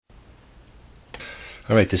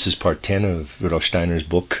All right, this is part 10 of Rudolf Steiner's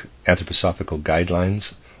book, Anthroposophical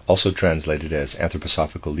Guidelines, also translated as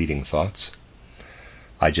Anthroposophical Leading Thoughts.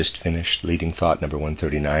 I just finished Leading Thought number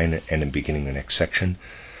 139 and am beginning the next section,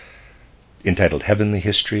 entitled Heavenly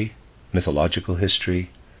History, Mythological History,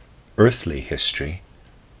 Earthly History,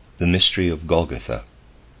 The Mystery of Golgotha.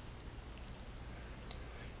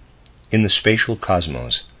 In the spatial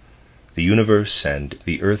cosmos, the universe and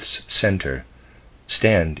the Earth's center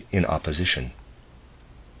stand in opposition.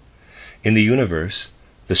 In the universe,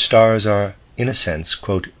 the stars are, in a sense,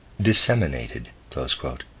 quote, disseminated, close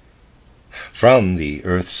quote. From the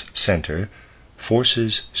Earth's center,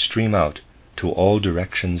 forces stream out to all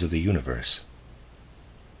directions of the universe.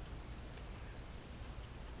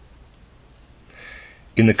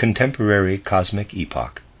 In the contemporary cosmic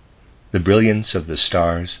epoch, the brilliance of the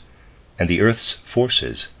stars and the Earth's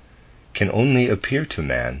forces can only appear to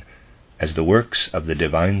man as the works of the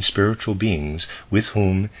divine spiritual beings with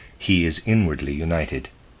whom he is inwardly united.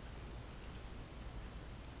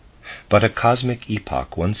 But a cosmic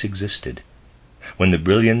epoch once existed, when the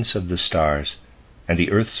brilliance of the stars and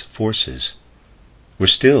the Earth's forces were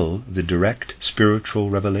still the direct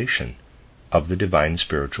spiritual revelation of the divine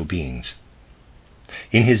spiritual beings.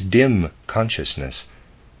 In his dim consciousness,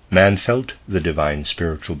 man felt the divine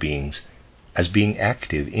spiritual beings as being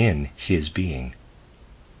active in his being.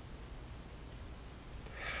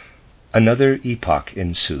 Another epoch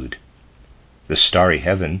ensued. The starry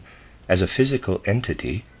heaven, as a physical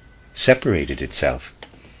entity, separated itself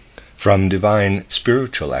from divine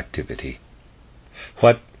spiritual activity.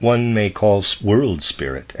 What one may call world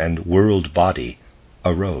spirit and world body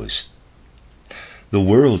arose. The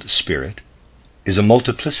world spirit is a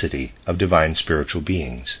multiplicity of divine spiritual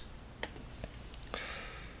beings.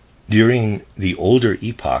 During the older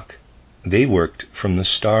epoch, they worked from the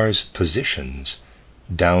stars' positions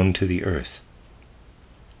down to the earth.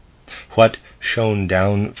 What shone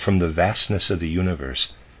down from the vastness of the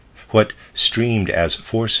universe, what streamed as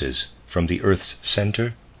forces from the earth's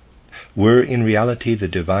center, were in reality the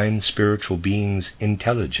divine spiritual beings'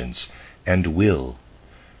 intelligence and will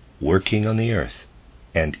working on the earth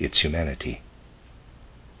and its humanity.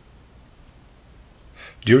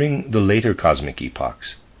 During the later cosmic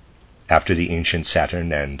epochs, after the ancient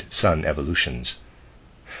Saturn and Sun evolutions,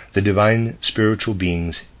 the divine spiritual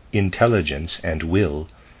beings' intelligence and will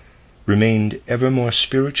remained ever more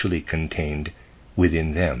spiritually contained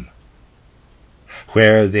within them.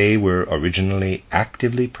 Where they were originally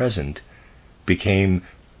actively present became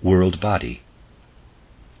world body,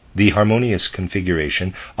 the harmonious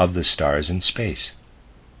configuration of the stars in space.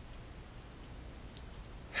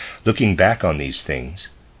 Looking back on these things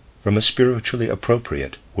from a spiritually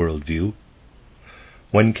appropriate worldview,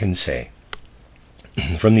 one can say,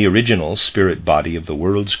 from the original spirit body of the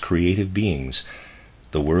world's creative beings,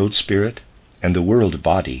 the world spirit and the world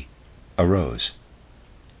body arose.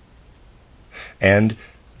 And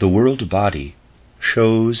the world body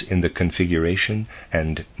shows in the configuration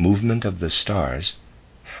and movement of the stars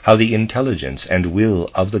how the intelligence and will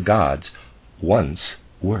of the gods once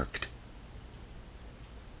worked.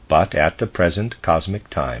 But at the present cosmic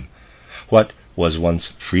time, what was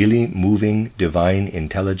once freely moving divine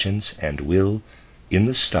intelligence and will in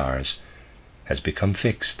the stars has become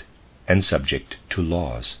fixed and subject to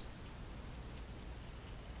laws.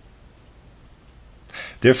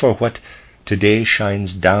 Therefore, what today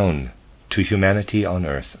shines down to humanity on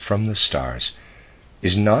earth from the stars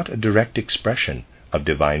is not a direct expression of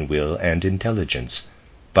divine will and intelligence,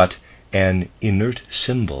 but an inert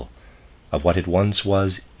symbol of what it once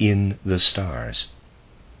was in the stars.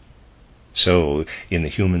 So, in the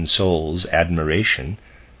human soul's admiration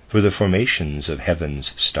for the formations of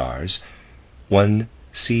heaven's stars, one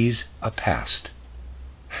sees a past,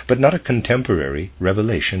 but not a contemporary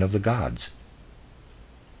revelation of the gods.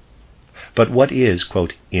 But what is,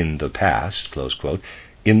 quote, in the past, close quote,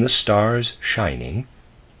 in the stars shining,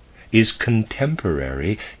 is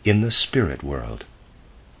contemporary in the spirit world.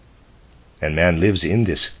 And man lives in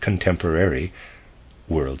this contemporary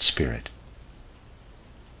world spirit.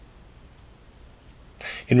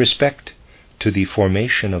 In respect to the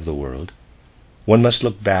formation of the world, one must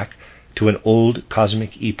look back to an old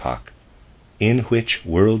cosmic epoch in which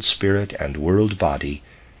world spirit and world body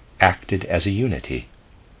acted as a unity.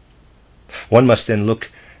 One must then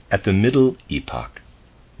look at the middle epoch,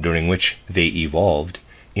 during which they evolved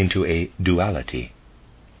into a duality.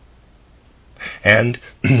 And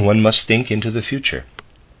one must think into the future,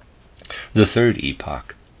 the third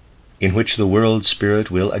epoch, in which the world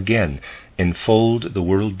spirit will again enfold the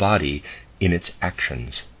world body in its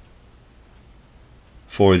actions.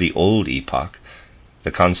 For the old epoch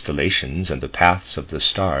The constellations and the paths of the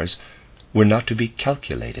stars were not to be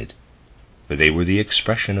calculated, for they were the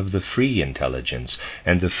expression of the free intelligence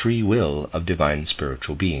and the free will of divine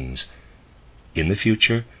spiritual beings. In the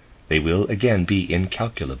future, they will again be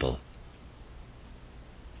incalculable.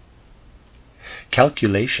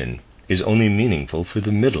 Calculation is only meaningful for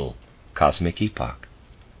the middle cosmic epoch,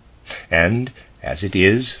 and as it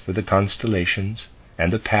is for the constellations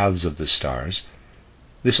and the paths of the stars,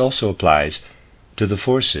 this also applies to the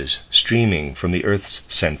forces streaming from the Earth's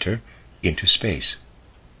center into space.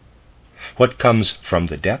 What comes from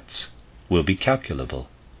the depths will be calculable.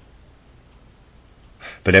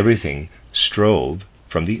 But everything strove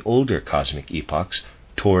from the older cosmic epochs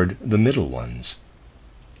toward the middle ones,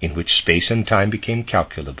 in which space and time became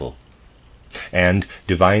calculable, and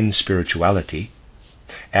divine spirituality,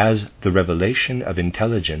 as the revelation of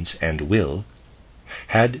intelligence and will,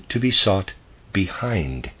 had to be sought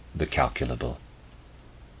behind the calculable.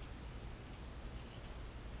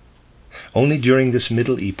 Only during this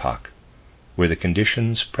middle epoch were the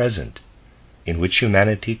conditions present in which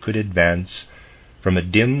humanity could advance from a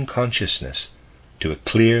dim consciousness to a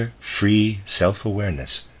clear, free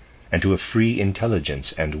self-awareness and to a free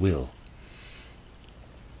intelligence and will.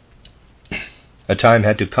 A time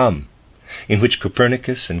had to come in which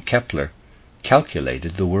Copernicus and Kepler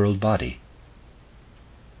calculated the world body.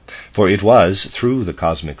 For it was through the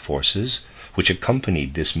cosmic forces which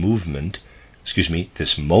accompanied this moment,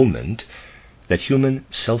 that human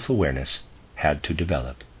self-awareness had to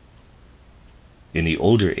develop. In the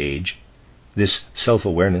older age, this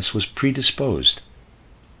self-awareness was predisposed.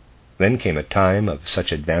 Then came a time of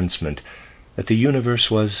such advancement that the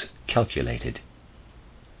universe was calculated.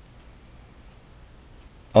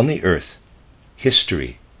 On the earth,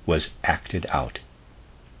 history was acted out.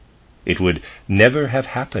 It would never have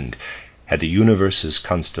happened had the universe's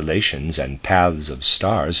constellations and paths of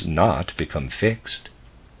stars not become fixed.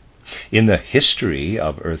 In the history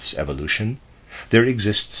of Earth's evolution, there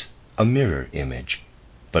exists a mirror image,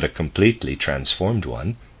 but a completely transformed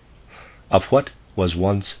one, of what was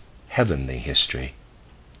once heavenly history.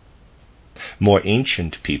 More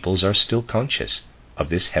ancient peoples are still conscious of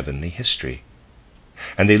this heavenly history,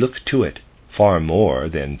 and they look to it far more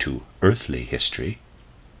than to earthly history.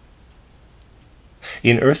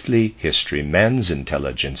 In earthly history, man's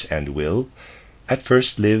intelligence and will at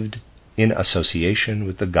first lived in association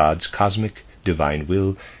with the gods' cosmic divine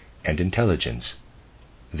will and intelligence,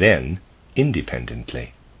 then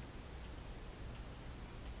independently.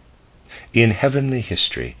 In heavenly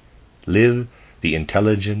history live the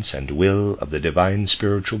intelligence and will of the divine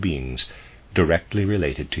spiritual beings directly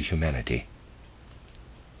related to humanity.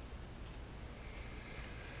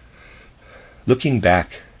 Looking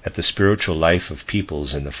back at the spiritual life of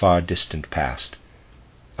peoples in the far distant past,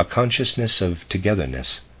 a consciousness of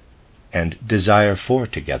togetherness and desire for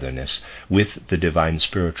togetherness with the divine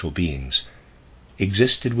spiritual beings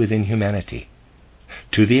existed within humanity,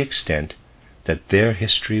 to the extent that their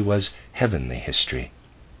history was heavenly history.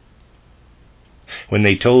 When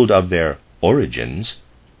they told of their origins,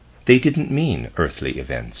 they didn't mean earthly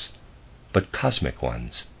events, but cosmic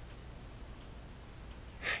ones.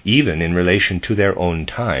 Even in relation to their own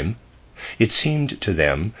time, it seemed to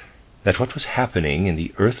them that what was happening in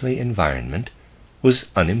the earthly environment was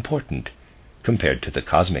unimportant compared to the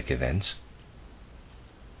cosmic events.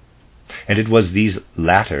 And it was these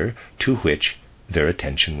latter to which their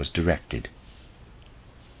attention was directed.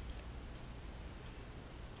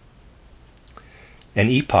 An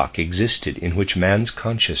epoch existed in which man's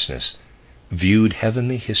consciousness viewed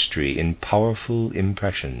heavenly history in powerful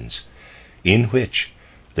impressions, in which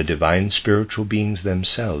the divine spiritual beings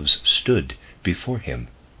themselves stood before him.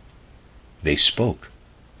 They spoke,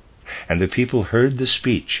 and the people heard the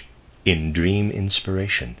speech in dream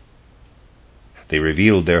inspiration. They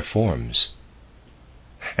revealed their forms,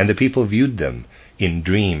 and the people viewed them in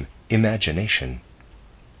dream imagination.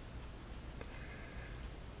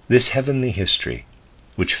 This heavenly history,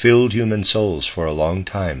 which filled human souls for a long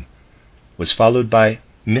time, was followed by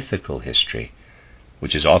mythical history,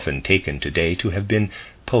 which is often taken today to have been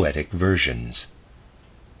poetic versions.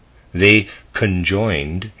 They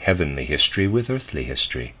conjoined heavenly history with earthly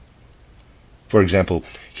history. For example,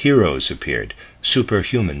 heroes appeared,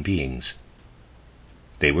 superhuman beings.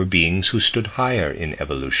 They were beings who stood higher in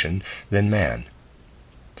evolution than man,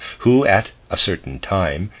 who at a certain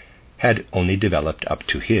time had only developed up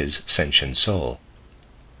to his sentient soul.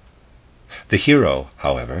 The hero,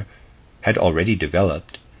 however, had already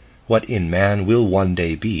developed what in man will one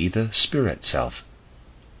day be the spirit self.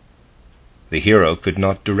 The hero could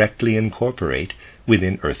not directly incorporate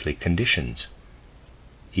within earthly conditions.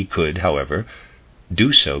 He could, however,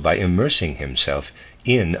 do so by immersing himself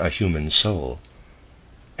in a human soul,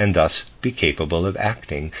 and thus be capable of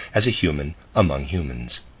acting as a human among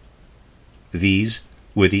humans. These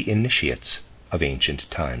were the initiates of ancient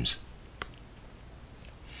times.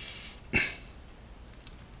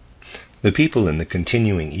 The people in the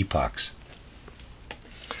continuing epochs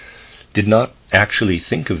did not actually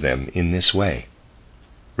think of them in this way.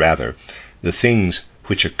 Rather, the things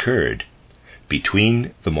which occurred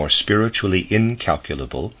between the more spiritually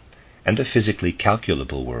incalculable and the physically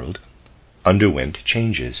calculable world underwent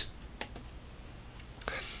changes.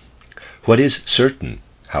 What is certain,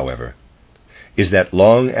 however, is that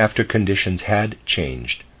long after conditions had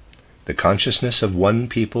changed, the consciousness of one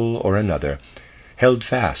people or another held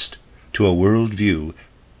fast to a world view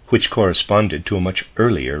which corresponded to a much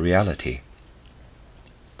earlier reality.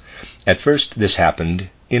 At first this happened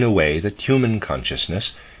in a way that human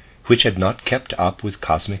consciousness, which had not kept up with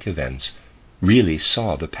cosmic events, really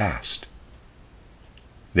saw the past.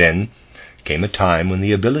 Then came a time when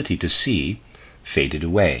the ability to see faded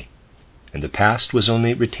away, and the past was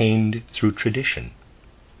only retained through tradition.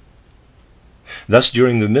 Thus,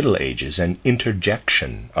 during the Middle Ages, an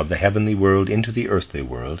interjection of the heavenly world into the earthly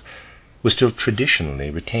world was still traditionally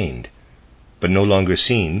retained, but no longer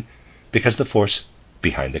seen because the force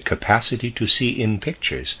behind the capacity to see in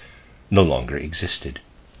pictures no longer existed.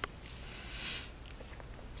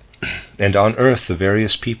 And on earth the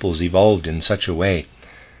various peoples evolved in such a way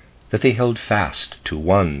that they held fast to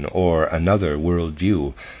one or another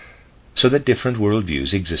worldview, so that different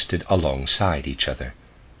worldviews existed alongside each other,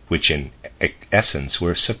 which in essence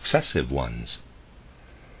were successive ones.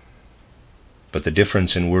 But the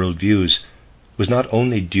difference in worldviews was not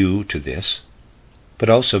only due to this, but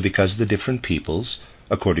also because the different peoples,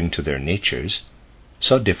 according to their natures,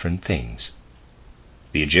 saw different things.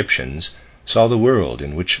 The Egyptians saw the world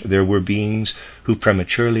in which there were beings who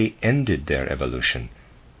prematurely ended their evolution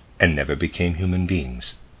and never became human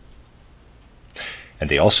beings. And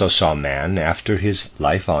they also saw man after his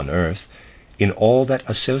life on earth in all that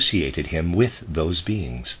associated him with those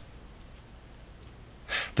beings.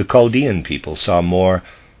 The Chaldean people saw more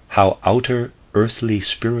how outer earthly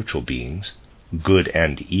spiritual beings, good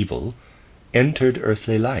and evil, entered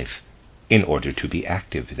earthly life in order to be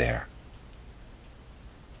active there.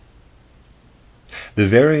 The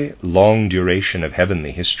very long duration of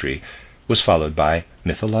heavenly history was followed by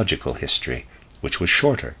mythological history, which was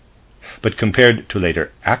shorter, but compared to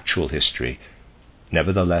later actual history,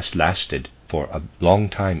 nevertheless lasted for a long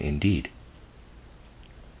time indeed.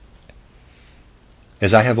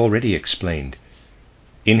 As I have already explained,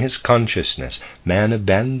 in his consciousness man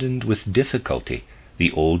abandoned with difficulty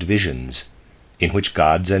the old visions, in which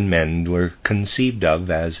gods and men were conceived of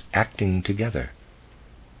as acting together.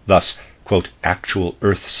 Thus, quote, actual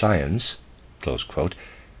earth science, close quote,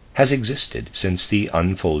 has existed since the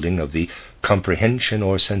unfolding of the comprehension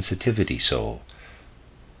or sensitivity soul,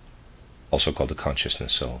 also called the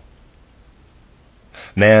consciousness soul.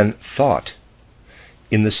 Man thought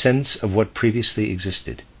in the sense of what previously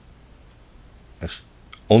existed.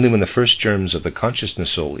 Only when the first germs of the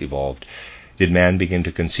consciousness soul evolved did man begin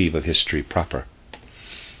to conceive of history proper.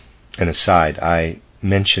 An aside, I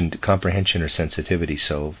mentioned comprehension or sensitivity,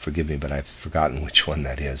 so forgive me, but I've forgotten which one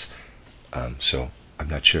that is. So I'm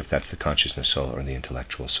not sure if that's the consciousness soul or the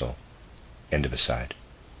intellectual soul. End of aside.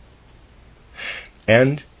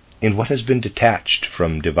 And in what has been detached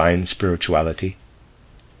from divine spirituality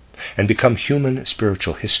and become human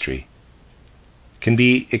spiritual history can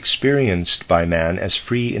be experienced by man as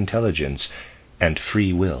free intelligence and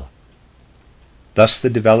free will. Thus the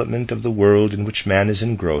development of the world in which man is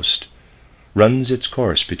engrossed runs its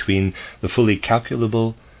course between the fully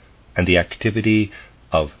calculable and the activity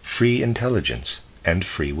of free intelligence and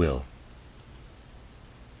free will.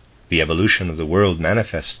 The evolution of the world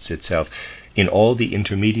manifests itself in all the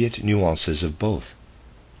intermediate nuances of both.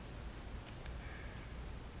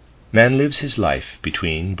 Man lives his life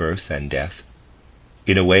between birth and death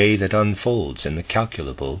in a way that unfolds in the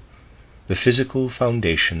calculable the physical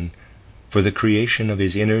foundation for the creation of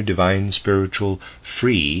his inner divine spiritual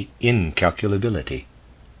free incalculability.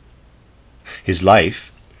 His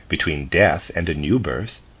life between death and a new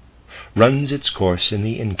birth runs its course in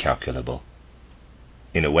the incalculable,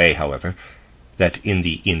 in a way, however, that in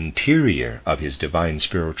the interior of his divine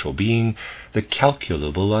spiritual being the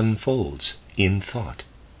calculable unfolds in thought.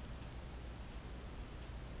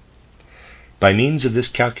 By means of this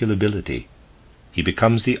calculability, he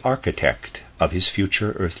becomes the architect of his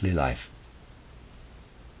future earthly life.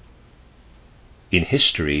 In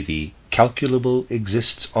history, the calculable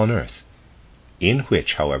exists on earth, in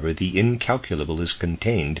which, however, the incalculable is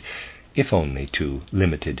contained if only to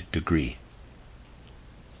limited degree.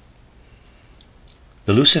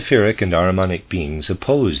 The Luciferic and Ahrimanic beings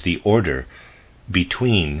oppose the order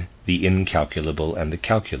between the incalculable and the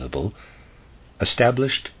calculable,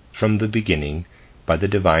 established from the beginning by the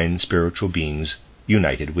divine spiritual beings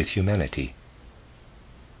united with humanity.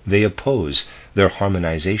 They oppose their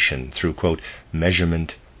harmonization through, quote,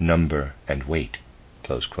 measurement, number, and weight,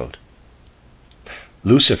 close quote.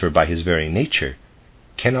 Lucifer, by his very nature,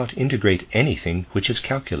 cannot integrate anything which is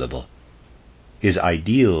calculable. His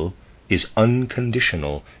ideal is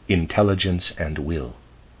unconditional intelligence and will.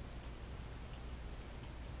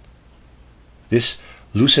 This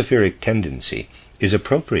Luciferic tendency is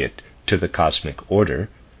appropriate to the cosmic order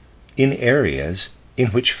in areas in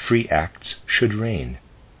which free acts should reign.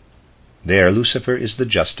 There, Lucifer is the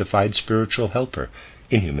justified spiritual helper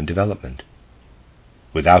in human development.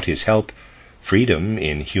 Without his help, freedom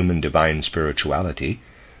in human divine spirituality,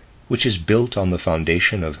 which is built on the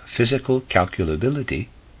foundation of physical calculability,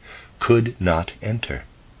 could not enter.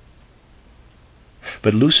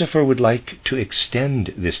 But Lucifer would like to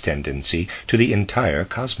extend this tendency to the entire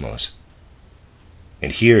cosmos.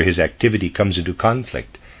 And here his activity comes into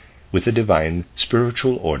conflict with the divine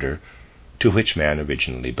spiritual order to which man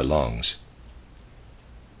originally belongs.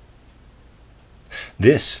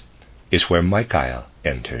 This is where Michael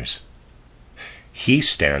enters. He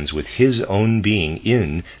stands with his own being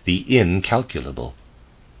in the incalculable,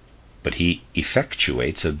 but he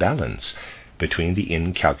effectuates a balance between the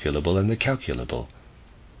incalculable and the calculable,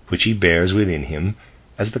 which he bears within him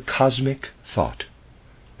as the cosmic thought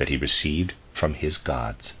that he received from his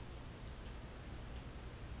gods.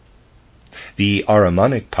 The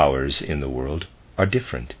Ahrimanic powers in the world are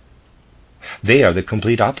different. They are the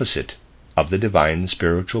complete opposite of the divine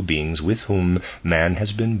spiritual beings with whom man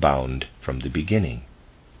has been bound from the beginning.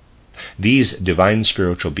 These divine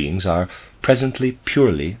spiritual beings are presently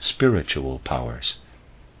purely spiritual powers,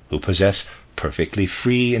 who possess perfectly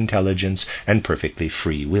free intelligence and perfectly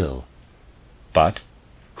free will, but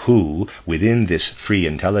who, within this free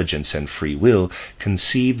intelligence and free will,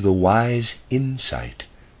 conceive the wise insight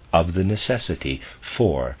of the necessity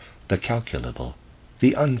for the calculable,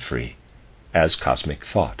 the unfree, as cosmic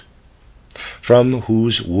thought, from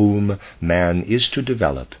whose womb man is to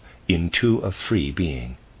develop into a free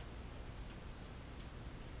being.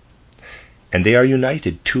 And they are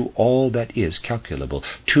united to all that is calculable,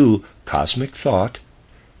 to cosmic thought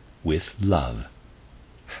with love.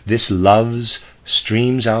 This love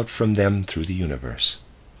streams out from them through the universe.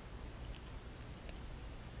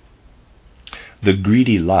 The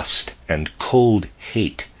greedy lust and cold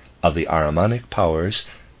hate of the Ahrimanic powers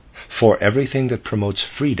for everything that promotes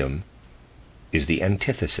freedom is the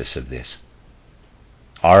antithesis of this.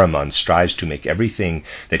 Ahriman strives to make everything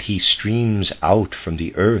that he streams out from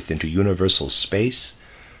the earth into universal space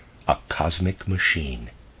a cosmic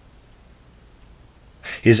machine.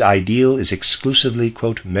 His ideal is exclusively,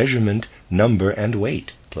 quote, measurement, number, and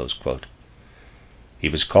weight, close quote. He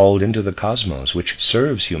was called into the cosmos, which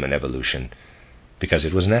serves human evolution, because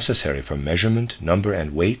it was necessary for measurement, number,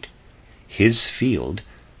 and weight, his field,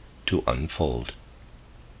 to unfold.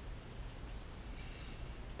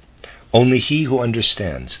 Only he who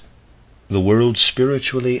understands the world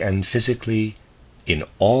spiritually and physically in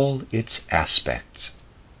all its aspects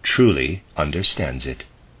truly understands it.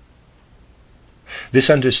 This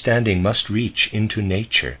understanding must reach into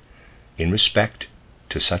nature in respect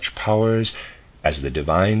to such powers as the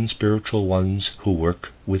divine spiritual ones who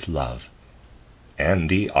work with love, and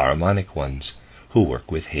the Ahrimanic ones who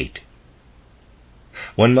work with hate.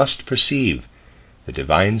 One must perceive the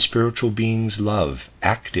divine spiritual being's love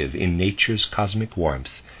active in nature's cosmic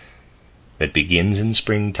warmth that begins in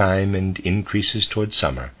springtime and increases toward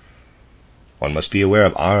summer. One must be aware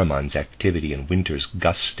of Ahriman's activity in winter's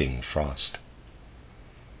gusting frost.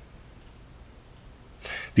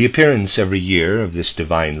 The appearance every year of this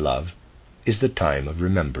divine love is the time of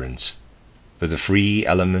remembrance, for the free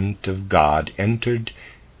element of God entered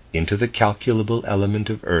into the calculable element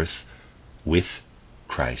of earth with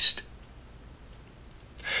Christ.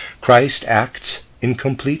 Christ acts in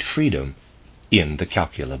complete freedom in the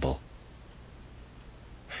calculable.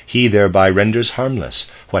 He thereby renders harmless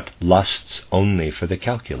what lusts only for the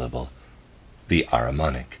calculable, the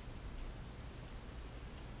Ahrimanic.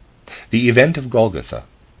 The event of Golgotha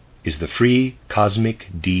is the free cosmic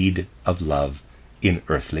deed of love in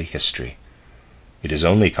earthly history. It is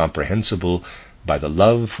only comprehensible by the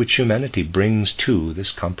love which humanity brings to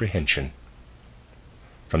this comprehension.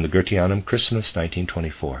 From the Goetheanum, Christmas,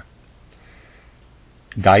 1924.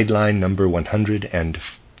 Guideline number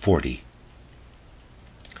 140.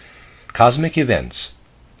 Cosmic events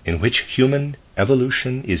in which human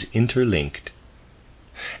evolution is interlinked,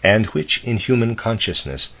 and which in human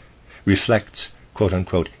consciousness reflects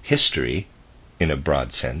quote-unquote history in a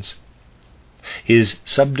broad sense, is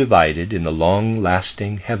subdivided in the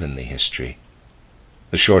long-lasting heavenly history,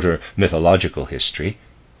 the shorter mythological history,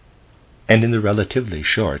 and in the relatively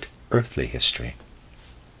short earthly history.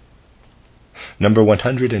 Number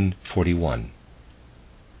 141.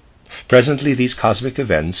 Presently these cosmic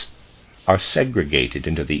events are segregated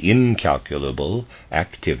into the incalculable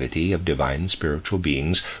activity of divine spiritual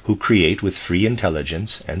beings who create with free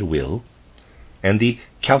intelligence and will, and the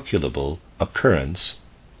calculable occurrence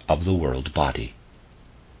of the world body.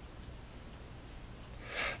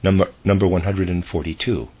 Number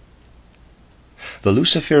 142. The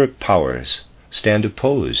Luciferic powers stand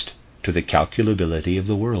opposed to the calculability of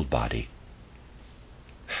the world body.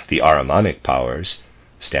 The Ahrimanic powers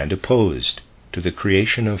stand opposed to the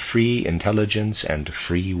creation of free intelligence and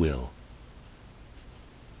free will.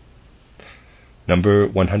 Number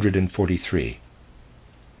 143.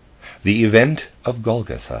 The event of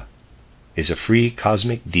Golgotha is a free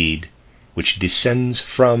cosmic deed which descends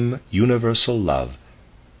from universal love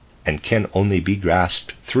and can only be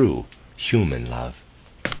grasped through human love.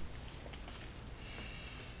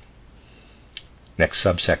 Next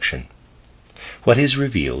subsection. What is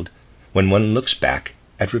revealed when one looks back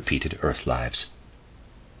at repeated earth lives?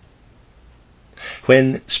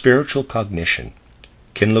 When spiritual cognition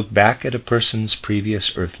can look back at a person's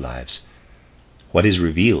previous earth lives, what is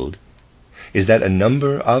revealed is that a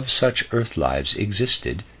number of such earth lives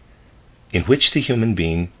existed in which the human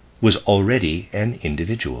being was already an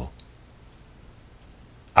individual.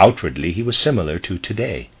 Outwardly he was similar to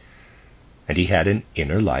today, and he had an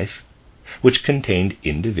inner life which contained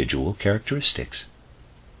individual characteristics.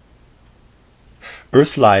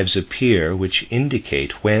 Earth lives appear which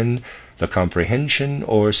indicate when the comprehension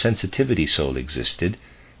or sensitivity soul existed,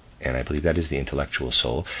 and I believe that is the intellectual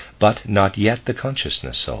soul, but not yet the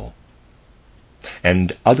consciousness soul.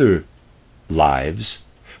 And other lives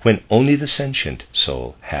when only the sentient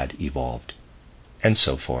soul had evolved, and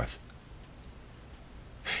so forth.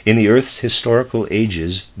 In the Earth's historical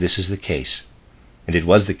ages, this is the case, and it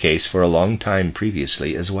was the case for a long time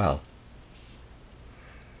previously as well.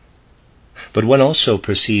 But one also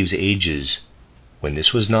perceives ages when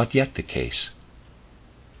this was not yet the case.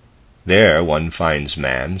 There one finds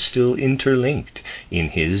man still interlinked in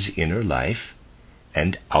his inner life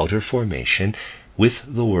and outer formation with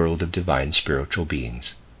the world of divine spiritual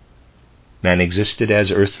beings. Man existed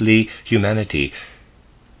as earthly humanity,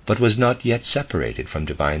 but was not yet separated from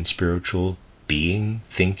divine spiritual being,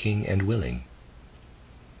 thinking, and willing.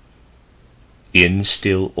 In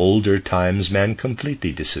still older times, man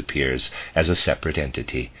completely disappears as a separate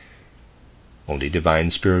entity. Only divine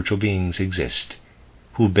spiritual beings exist,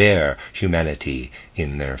 who bear humanity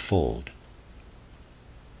in their fold.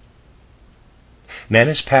 Man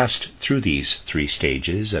has passed through these three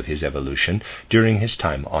stages of his evolution during his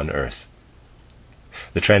time on earth.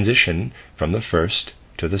 The transition from the first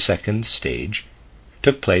to the second stage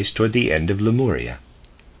took place toward the end of Lemuria.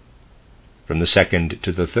 From the second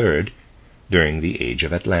to the third, during the age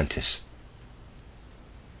of Atlantis.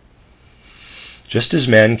 Just as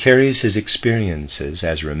man carries his experiences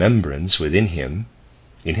as remembrance within him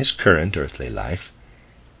in his current earthly life,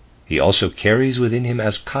 he also carries within him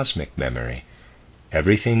as cosmic memory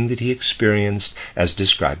everything that he experienced as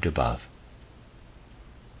described above.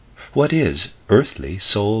 What is earthly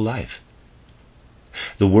soul life?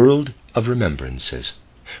 The world of remembrances,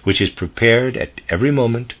 which is prepared at every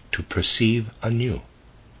moment to perceive anew.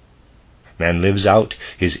 Man lives out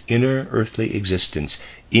his inner earthly existence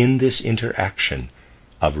in this interaction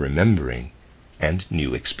of remembering and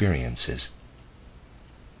new experiences.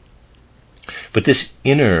 But this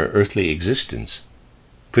inner earthly existence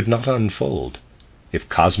could not unfold if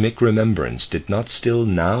cosmic remembrance did not still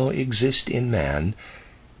now exist in man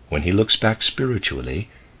when he looks back spiritually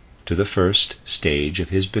to the first stage of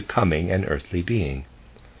his becoming an earthly being,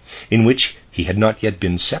 in which he had not yet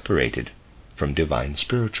been separated from divine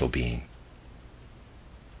spiritual being.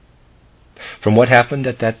 From what happened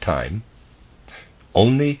at that time,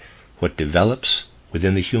 only what develops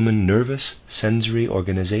within the human nervous sensory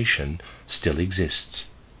organization still exists.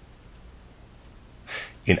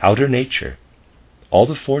 In outer nature, all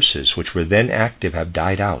the forces which were then active have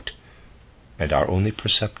died out and are only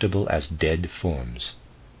perceptible as dead forms.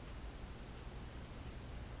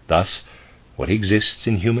 Thus, what exists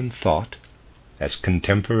in human thought as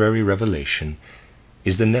contemporary revelation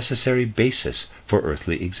is the necessary basis for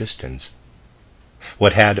earthly existence,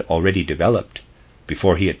 what had already developed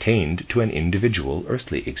before he attained to an individual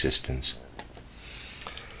earthly existence.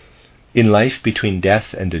 In life between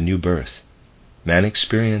death and a new birth, man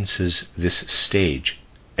experiences this stage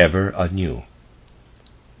ever anew.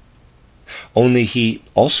 Only he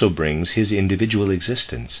also brings his individual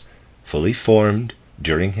existence, fully formed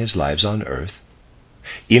during his lives on earth,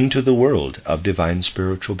 into the world of divine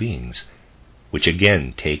spiritual beings, which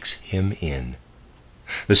again takes him in,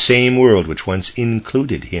 the same world which once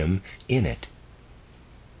included him in it.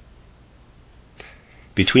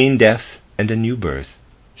 Between death and a new birth,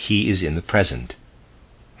 he is in the present,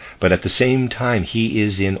 but at the same time he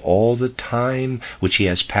is in all the time which he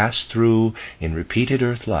has passed through in repeated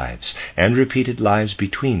earth lives and repeated lives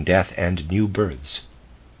between death and new births.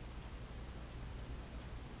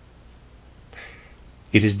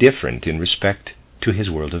 It is different in respect to his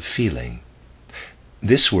world of feeling.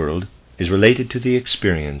 This world is related to the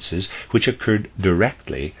experiences which occurred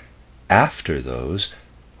directly after those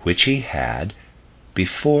which he had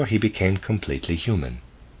before he became completely human.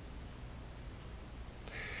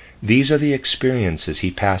 These are the experiences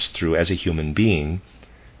he passed through as a human being,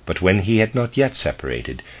 but when he had not yet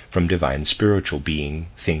separated from divine spiritual being,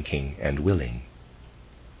 thinking, and willing.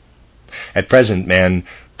 At present, man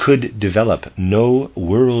could develop no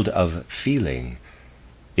world of feeling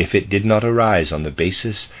if it did not arise on the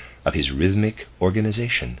basis of his rhythmic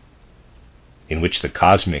organization, in which the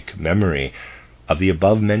cosmic memory of the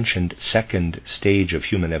above-mentioned second stage of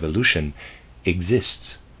human evolution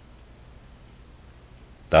exists.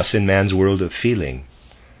 Thus, in man's world of feeling,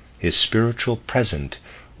 his spiritual present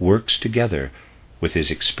works together with his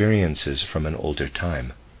experiences from an older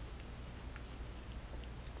time.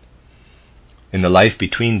 In the life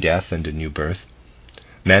between death and a new birth,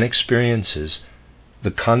 man experiences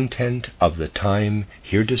the content of the time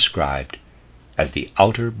here described as the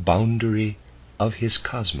outer boundary of his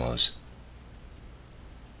cosmos.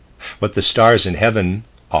 What the stars in heaven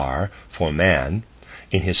are for man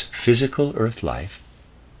in his physical earth life,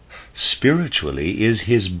 spiritually is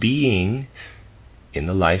his being in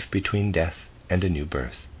the life between death and a new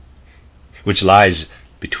birth, which lies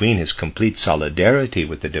between his complete solidarity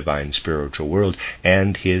with the divine spiritual world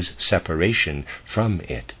and his separation from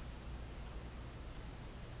it.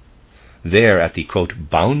 There, at the, quote,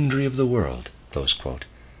 boundary of the world, close quote,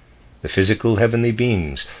 the physical heavenly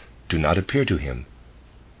beings do not appear to him.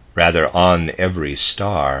 Rather, on every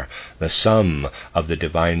star, the sum of the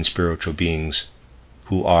divine spiritual beings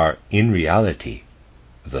who are in reality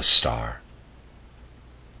the star.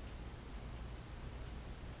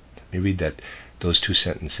 Let me read those two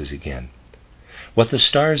sentences again. What the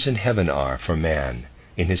stars in heaven are for man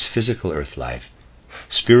in his physical earth life,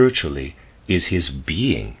 spiritually is his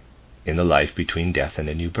being in the life between death and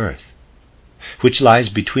a new birth, which lies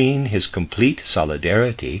between his complete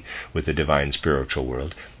solidarity with the divine spiritual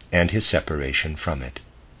world and his separation from it.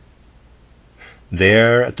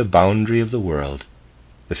 There, at the boundary of the world,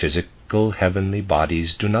 the physical heavenly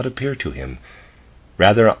bodies do not appear to him.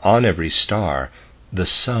 Rather, on every star, the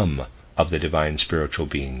sum of the divine spiritual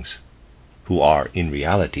beings, who are in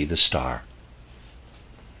reality the star.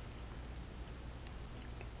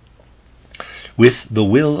 With the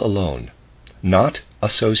will alone, not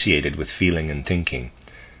associated with feeling and thinking,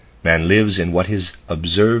 man lives in what his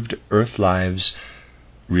observed earth lives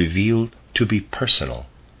reveal to be personal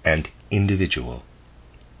and individual.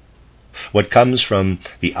 What comes from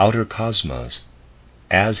the outer cosmos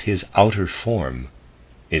as his outer form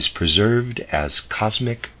is preserved as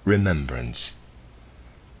cosmic remembrance.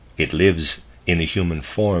 It lives in a human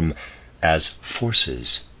form as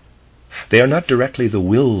forces. They are not directly the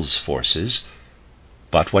will's forces,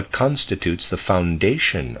 but what constitutes the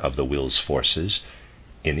foundation of the will's forces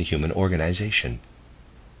in the human organization.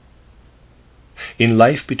 In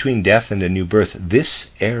life between death and a new birth, this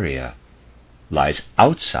area lies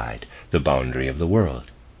outside the boundary of the world.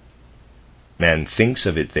 Man thinks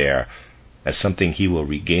of it there as something he will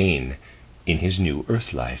regain in his new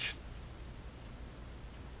earth life.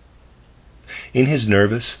 In his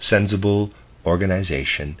nervous, sensible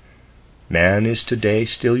organization, man is today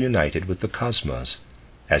still united with the cosmos,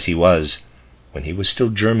 as he was when he was still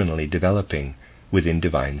germinally developing within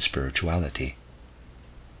divine spirituality.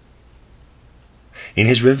 In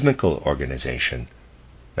his rhythmical organization,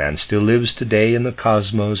 man still lives today in the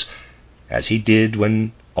cosmos as he did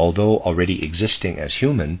when, although already existing as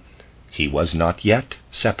human, he was not yet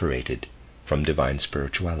separated from divine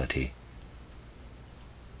spirituality.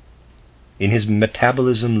 In his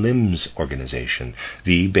metabolism limbs organization,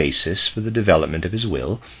 the basis for the development of his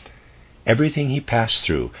will, everything he passed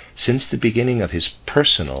through since the beginning of his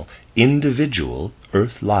personal, individual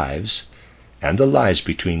earth lives and the lives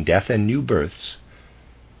between death and new births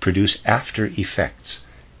produce after effects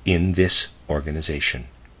in this organization.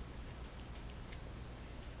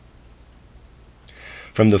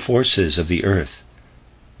 From the forces of the earth,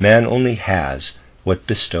 man only has what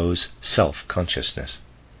bestows self-consciousness.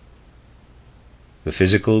 The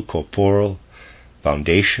physical, corporal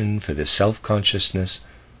foundation for this self-consciousness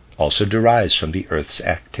also derives from the earth's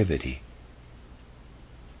activity.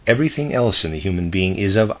 Everything else in the human being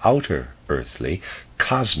is of outer earthly,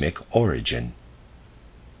 cosmic origin.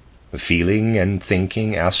 The feeling and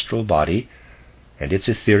thinking astral body and its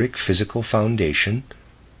etheric physical foundation,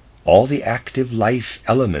 all the active life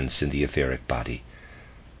elements in the etheric body,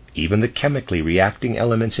 even the chemically reacting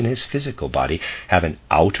elements in his physical body, have an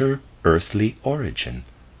outer earthly origin.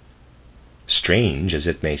 Strange as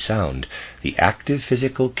it may sound, the active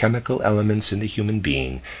physical chemical elements in the human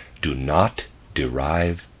being do not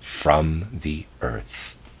derive from the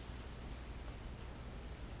earth.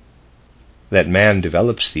 That man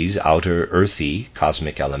develops these outer earthy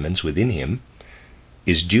cosmic elements within him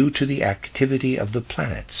is due to the activity of the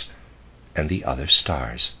planets and the other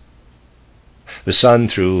stars. The sun,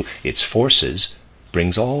 through its forces,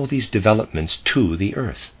 brings all these developments to the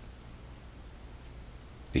earth.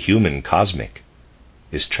 The human cosmic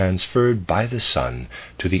is transferred by the sun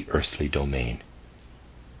to the earthly domain.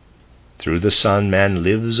 Through the sun, man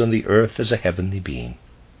lives on the earth as a heavenly being.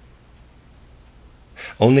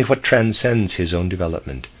 Only what transcends his own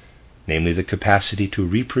development, namely the capacity to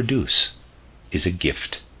reproduce, is a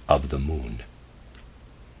gift of the moon.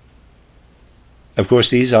 Of course,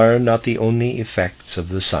 these are not the only effects of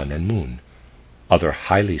the sun and moon. Other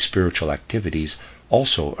highly spiritual activities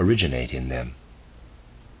also originate in them.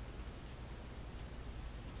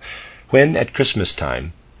 When, at Christmas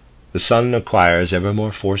time, the sun acquires ever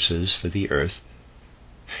more forces for the earth,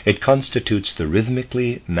 it constitutes the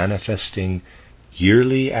rhythmically manifesting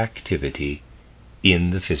yearly activity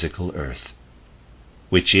in the physical earth,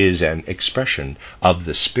 which is an expression of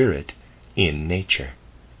the spirit in nature.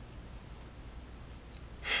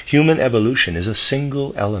 Human evolution is a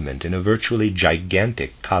single element in a virtually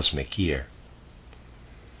gigantic cosmic year.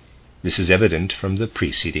 This is evident from the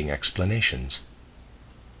preceding explanations.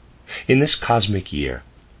 In this cosmic year,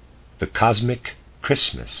 the cosmic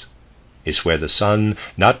Christmas is where the sun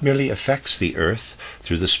not merely affects the earth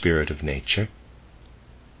through the spirit of nature,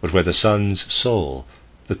 but where the sun's soul,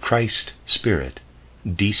 the Christ Spirit,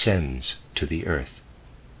 descends to the earth.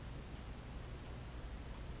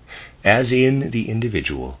 As in the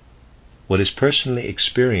individual, what is personally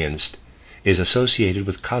experienced is associated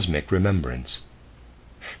with cosmic remembrance.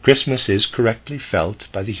 Christmas is correctly felt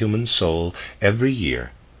by the human soul every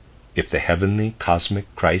year if the heavenly cosmic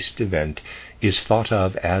Christ event is thought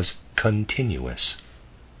of as continuous,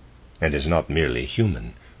 and is not merely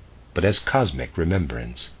human, but as cosmic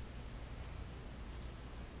remembrance.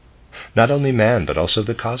 Not only man, but also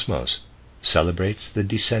the cosmos celebrates the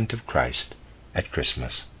descent of Christ at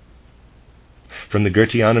Christmas. From the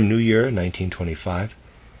Goetheanum New Year, 1925,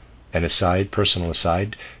 an personal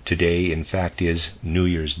aside, today in fact is New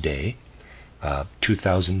Year's Day,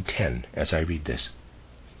 2010, as I read this.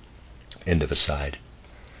 End of aside.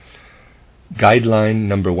 Guideline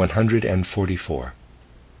number 144.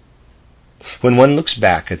 When one looks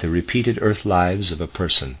back at the repeated earth lives of a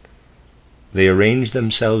person, they arrange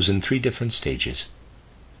themselves in 3 different stages.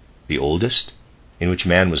 The oldest, in which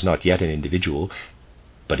man was not yet an individual,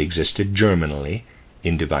 but existed germinally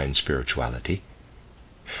in divine spirituality.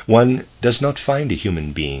 One does not find a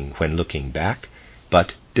human being when looking back,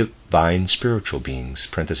 but divine spiritual beings,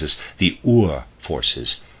 parenthesis, the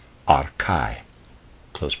Ur-forces, Archai,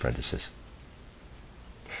 close parenthesis.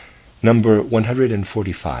 Number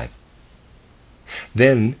 145.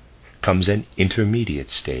 Then comes an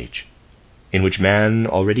intermediate stage, in which man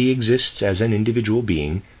already exists as an individual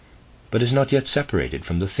being, but is not yet separated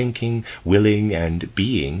from the thinking, willing, and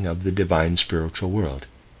being of the divine spiritual world.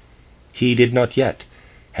 He did not yet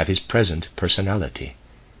have his present personality,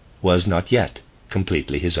 was not yet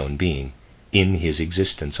completely his own being in his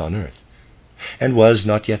existence on earth, and was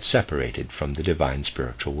not yet separated from the divine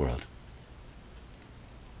spiritual world.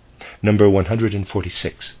 Number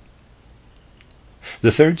 146.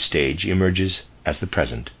 The third stage emerges as the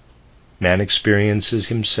present. Man experiences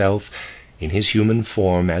himself in his human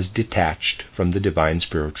form as detached from the divine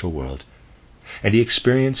spiritual world, and he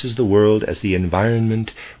experiences the world as the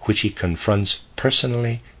environment which he confronts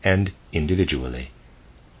personally and individually.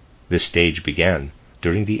 This stage began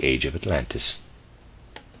during the age of Atlantis.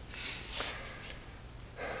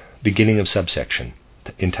 Beginning of subsection,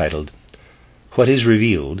 entitled, What is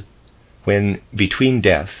Revealed When Between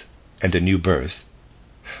Death and a New Birth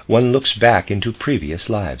One Looks Back into Previous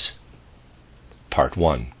Lives. Part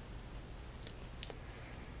 1.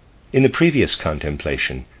 In the previous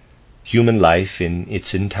contemplation, human life in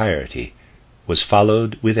its entirety was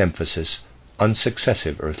followed with emphasis on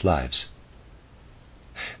successive earth lives.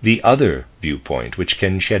 The other viewpoint, which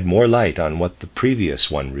can shed more light on what the previous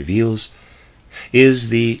one reveals, is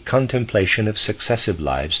the contemplation of successive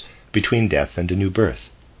lives between death and a new birth.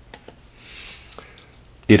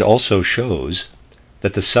 It also shows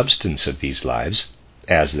that the substance of these lives,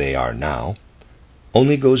 as they are now,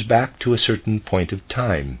 only goes back to a certain point of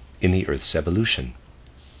time in the earth's evolution.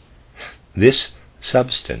 This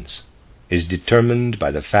substance is determined by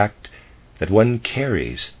the fact that one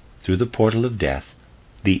carries through the portal of death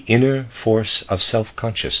the inner force of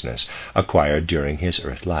self-consciousness acquired during his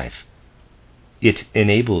earth life. It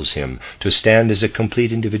enables him to stand as a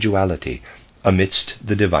complete individuality amidst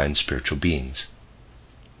the divine spiritual beings.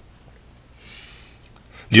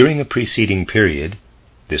 During a preceding period,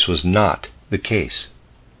 this was not the case.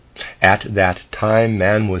 At that time,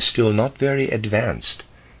 man was still not very advanced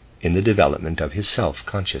in the development of his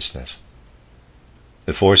self-consciousness.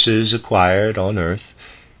 The forces acquired on earth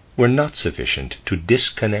were not sufficient to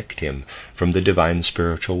disconnect him from the divine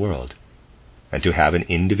spiritual world, and to have an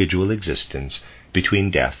individual existence between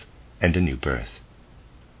death and a new birth.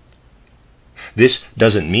 This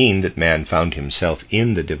doesn't mean that man found himself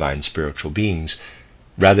in the divine spiritual beings,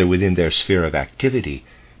 rather within their sphere of activity,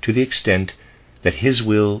 to the extent that his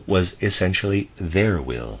will was essentially their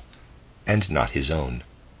will, and not his own.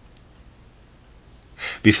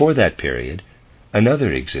 Before that period,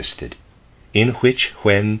 another existed, in which,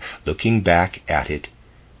 when looking back at it,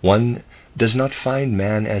 one does not find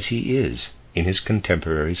man as he is in his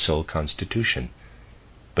contemporary soul constitution,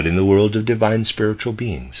 but in the world of divine spiritual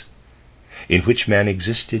beings, in which man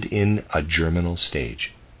existed in a germinal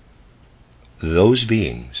stage. Those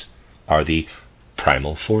beings are the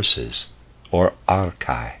primal forces, or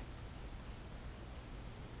archai.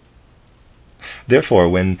 Therefore,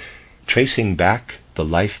 when tracing back the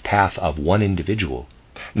life path of one individual,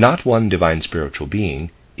 not one divine spiritual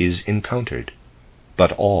being is encountered,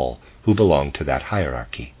 but all who belong to that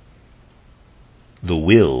hierarchy. The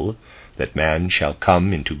will that man shall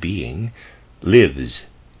come into being lives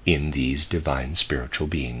in these divine spiritual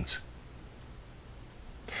beings.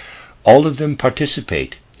 All of them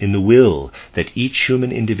participate in the will that each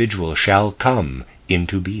human individual shall come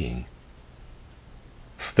into being.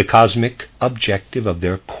 The cosmic objective of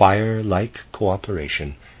their choir-like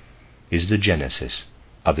cooperation is the genesis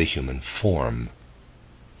of the human form.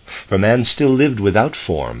 For man still lived without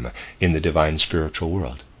form in the divine spiritual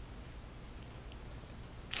world.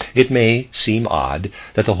 It may seem odd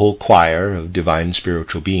that the whole choir of divine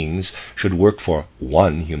spiritual beings should work for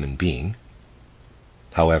one human being.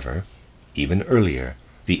 However, even earlier,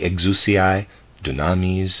 the exousiae,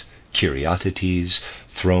 dunamis, kyriatetes,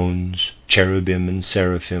 thrones, cherubim and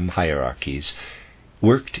seraphim hierarchies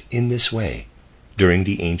worked in this way during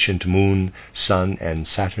the ancient moon, sun, and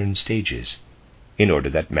Saturn stages, in order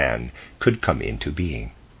that man could come into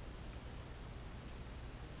being.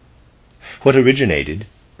 What originated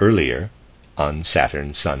earlier on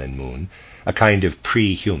Saturn, sun, and moon, a kind of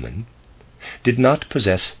pre-human, did not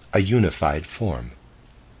possess a unified form.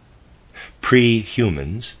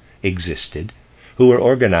 Pre-humans existed who were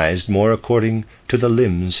organized more according to the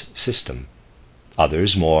limbs system,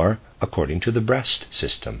 others more according to the breast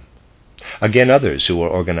system, again others who were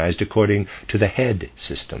organized according to the head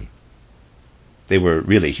system. They were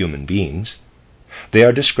really human beings. They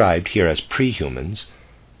are described here as pre-humans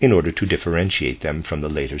in order to differentiate them from the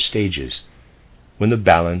later stages, when the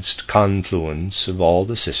balanced confluence of all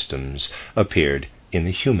the systems appeared in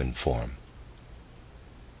the human form.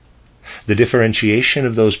 The differentiation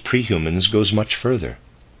of those pre-humans goes much further.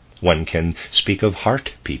 One can speak of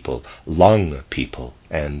heart people, lung people,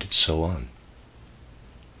 and so on.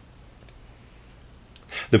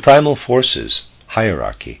 The primal forces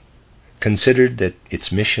hierarchy considered that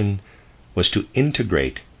its mission was to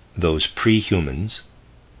integrate those pre-humans,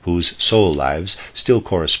 whose soul lives still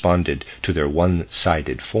corresponded to their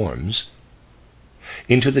one-sided forms,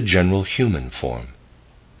 into the general human form.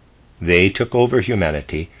 They took over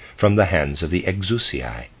humanity from the hands of the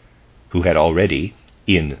exousiae, who had already,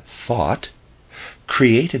 in thought,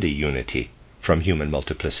 created a unity from human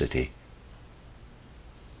multiplicity.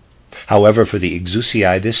 However, for the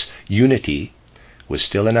exousiae, this unity was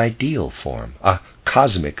still an ideal form, a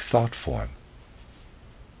cosmic thought form.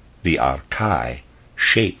 The archai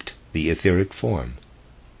shaped the etheric form,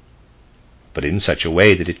 but in such a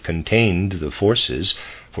way that it contained the forces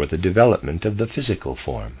for the development of the physical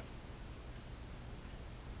form.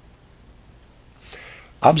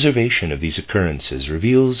 Observation of these occurrences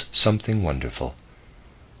reveals something wonderful,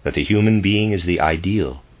 that the human being is the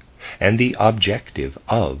ideal and the objective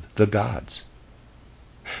of the gods.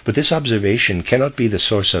 But this observation cannot be the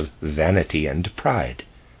source of vanity and pride,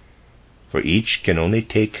 for each can only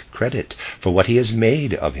take credit for what he has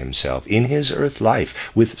made of himself in his earth life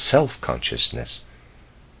with self-consciousness,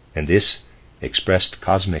 and this, expressed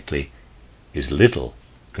cosmically, is little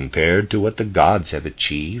compared to what the gods have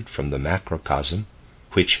achieved from the macrocosm,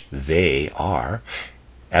 which they are,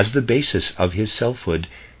 as the basis of his selfhood,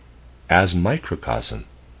 as microcosm,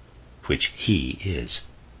 which he is.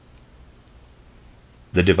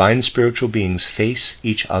 The divine spiritual beings face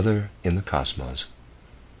each other in the cosmos.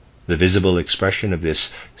 The visible expression of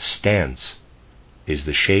this stance is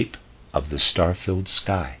the shape of the star-filled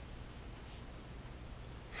sky.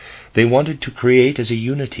 They wanted to create as a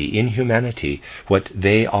unity in humanity what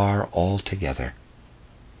they are all together.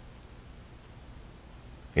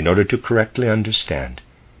 In order to correctly understand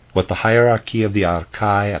what the hierarchy of the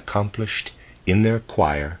Archai accomplished in their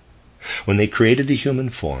choir when they created the human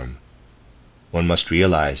form, one must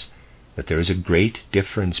realize that there is a great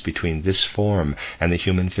difference between this form and the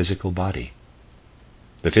human physical body.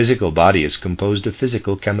 The physical body is composed of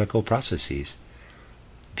physical chemical processes.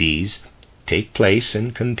 These take place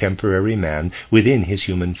in contemporary man within his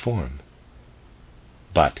human form.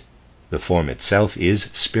 But the form itself is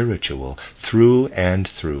spiritual through and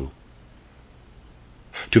through.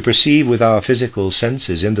 To perceive with our physical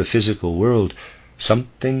senses in the physical world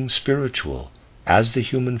something spiritual as the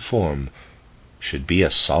human form should be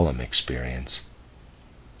a solemn experience.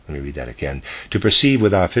 Let me read that again. To perceive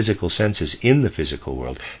with our physical senses in the physical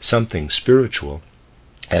world something spiritual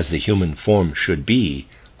as the human form should be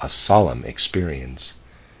a solemn experience.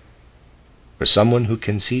 For someone who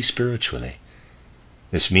can see spiritually,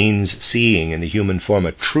 this means seeing in the human form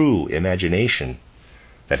a true imagination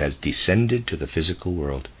that has descended to the physical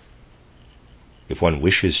world. If one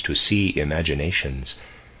wishes to see imaginations,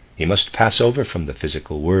 he must pass over from the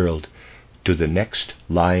physical world to the next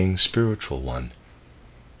lying spiritual one.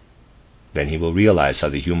 Then he will realize how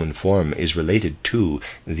the human form is related to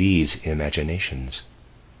these imaginations.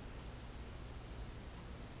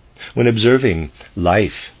 When observing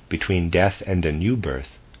life between death and a new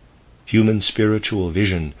birth, human spiritual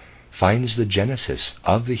vision finds the genesis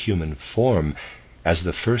of the human form as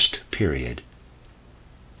the first period.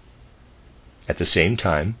 At the same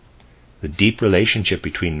time, the deep relationship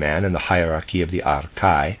between man and the hierarchy of the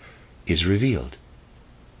Archai is revealed.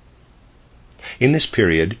 In this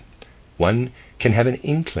period, one can have an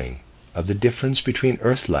inkling of the difference between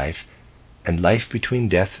earth life and life between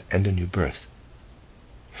death and a new birth.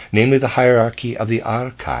 Namely, the hierarchy of the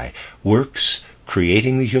Archai works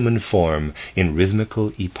creating the human form in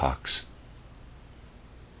rhythmical epochs.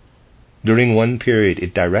 During one period,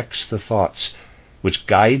 it directs the thoughts which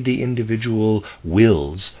guide the individual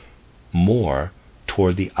wills more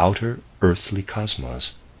toward the outer earthly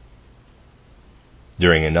cosmos.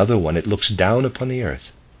 During another one, it looks down upon the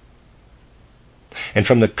earth. And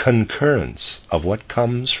from the concurrence of what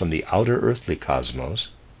comes from the outer earthly cosmos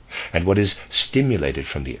and what is stimulated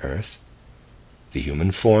from the earth, the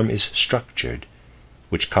human form is structured,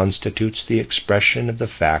 which constitutes the expression of the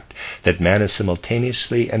fact that man is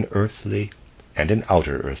simultaneously an earthly and an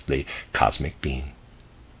outer earthly cosmic being.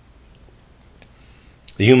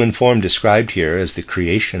 The human form described here as the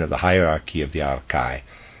creation of the hierarchy of the Archai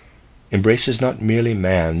embraces not merely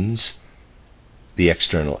man's, the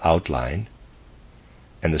external outline,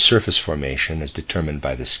 and the surface formation as determined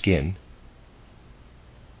by the skin,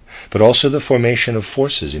 but also the formation of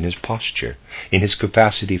forces in his posture, in his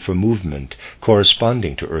capacity for movement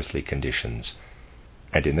corresponding to earthly conditions,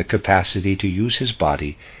 and in the capacity to use his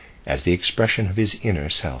body as the expression of his inner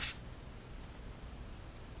self.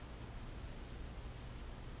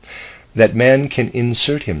 That man can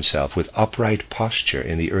insert himself with upright posture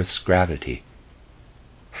in the earth's gravity,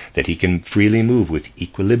 that he can freely move with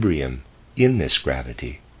equilibrium in this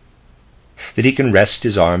gravity, that he can wrest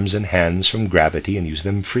his arms and hands from gravity and use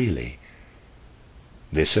them freely.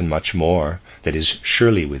 This and much more that is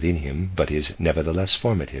surely within him, but is nevertheless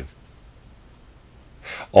formative.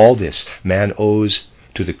 All this man owes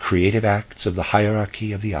to the creative acts of the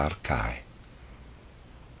hierarchy of the Archai.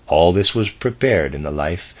 All this was prepared in the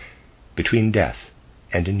life between death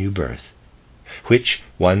and a new birth, which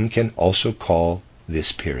one can also call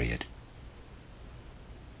this period.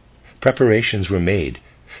 Preparations were made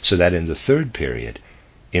so that in the third period,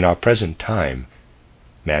 in our present time,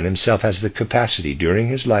 man himself has the capacity during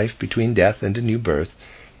his life between death and a new birth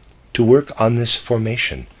to work on this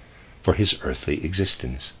formation for his earthly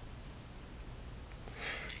existence.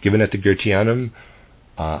 Given at the Goetheanum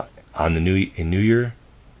in New Year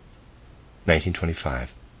 1925.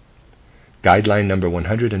 Guideline number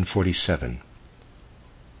 147.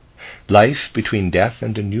 Life between death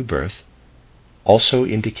and a new birth also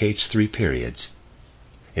indicates 3 periods.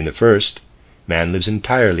 In the first, man lives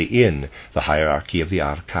entirely in the hierarchy of the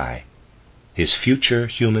Archai. His future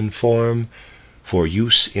human form for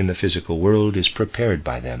use in the physical world is prepared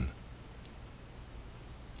by them.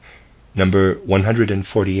 Number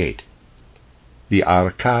 148. The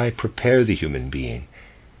Archai prepare the human being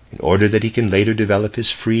in order that he can later develop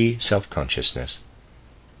his free self-consciousness.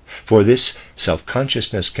 For this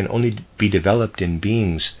self-consciousness can only be developed in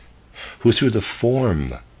beings who, through the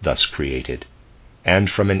form thus created, and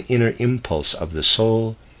from an inner impulse of the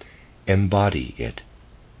soul, embody it.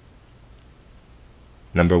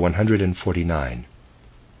 Number 149.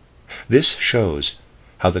 This shows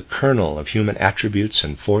how the kernel of human attributes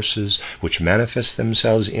and forces which manifest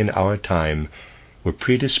themselves in our time were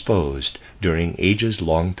predisposed during ages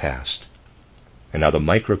long past, and how the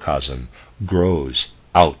microcosm grows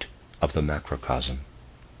out of the macrocosm.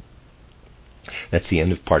 That's the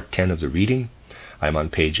end of part 10 of the reading. I'm on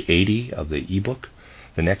page 80 of the ebook.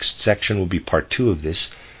 The next section will be part 2 of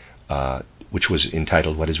this, which was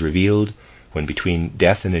entitled What is Revealed When Between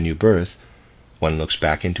Death and a New Birth One Looks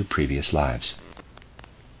Back into Previous Lives.